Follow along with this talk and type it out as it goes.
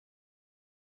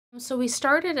So we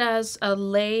started as a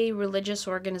lay religious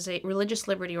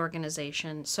liberty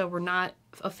organization. So we're not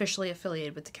officially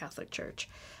affiliated with the Catholic Church.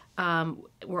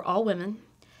 We're all women,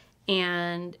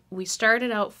 and we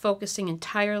started out focusing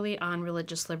entirely on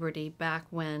religious liberty back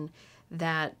when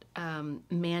that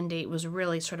mandate was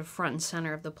really sort of front and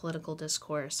center of the political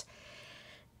discourse.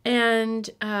 And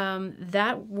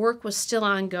that work was still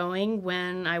ongoing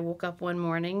when I woke up one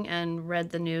morning and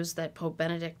read the news that Pope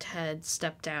Benedict had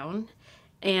stepped down.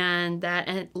 And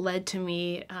that led to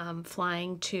me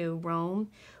flying to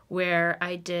Rome, where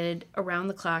I did around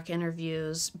the clock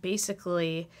interviews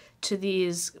basically to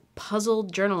these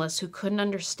puzzled journalists who couldn't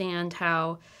understand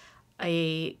how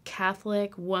a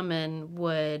Catholic woman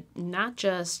would not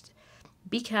just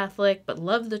be Catholic, but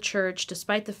love the church,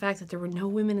 despite the fact that there were no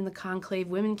women in the conclave.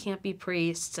 Women can't be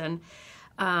priests. And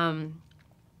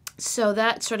so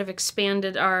that sort of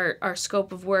expanded our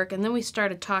scope of work. And then we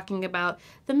started talking about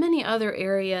the many other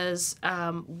areas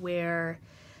where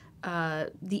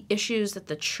the issues that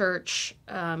the church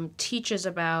teaches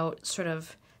about sort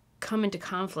of come into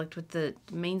conflict with the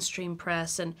mainstream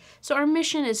press. And so our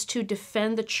mission is to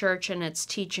defend the church and its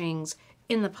teachings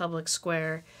in the public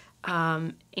square.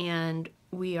 And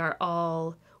we are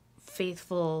all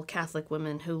faithful Catholic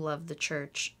women who love the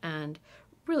church, and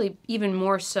really even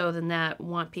more so than that,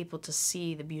 want people to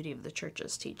see the beauty of the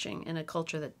church's teaching in a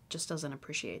culture that just doesn't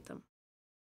appreciate them.